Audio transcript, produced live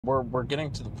We're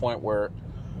getting to the point where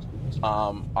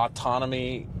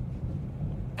autonomy,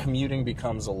 commuting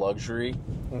becomes a luxury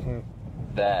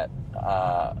that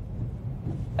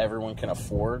everyone can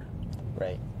afford,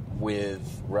 right,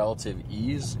 with relative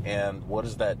ease. And what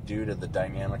does that do to the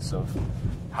dynamics of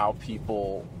how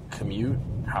people commute?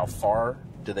 How far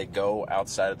do they go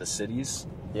outside of the cities?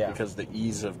 Yeah. Because the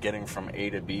ease of getting from A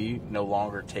to B no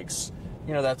longer takes,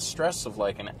 that stress of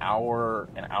like an hour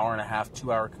and a half,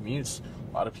 2 hour commutes.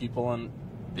 A lot of people in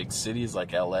big cities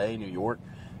like LA, New York,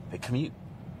 they commute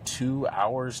 2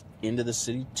 hours into the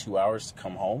city, 2 hours to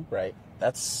come home. Right.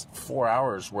 That's 4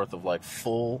 hours worth of like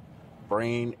full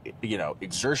brain,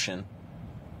 exertion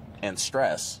and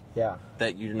stress. Yeah.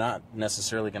 That you're not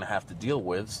necessarily going to have to deal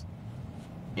with.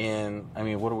 And I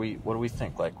mean, what do we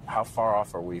think? Like, how far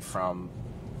off are we from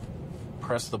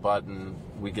press the button,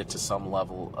 we get to some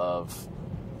level of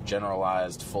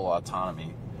generalized full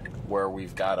autonomy where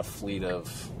we've got a fleet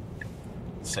of,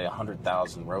 say,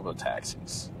 100,000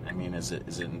 robo-taxis? I mean, is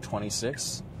it in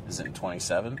 26? Is it in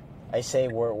 27? I say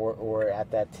we're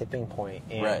at that tipping point.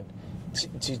 And right.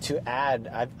 To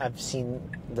add, I've seen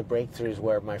the breakthroughs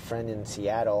where my friend in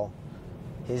Seattle,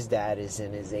 his dad is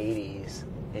in his 80s,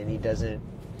 and he doesn't,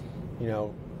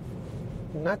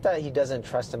 not that he doesn't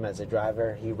trust him as a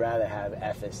driver, he'd rather have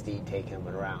FSD take him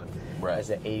around right. as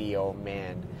an 80-year-old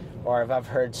man. Or if I've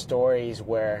heard stories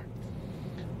where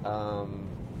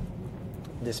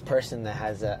this person that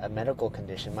has a medical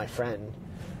condition, my friend,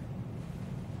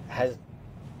 has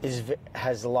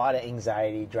a lot of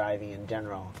anxiety driving in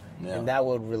general. Yeah. And that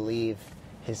would relieve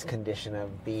his condition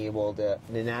of being able to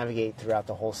navigate throughout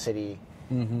the whole city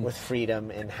with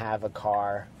freedom and have a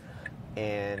car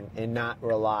and not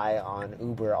rely on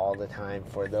Uber all the time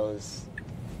for those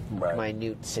right.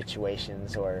 minute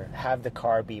situations, or have the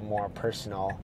car be more personal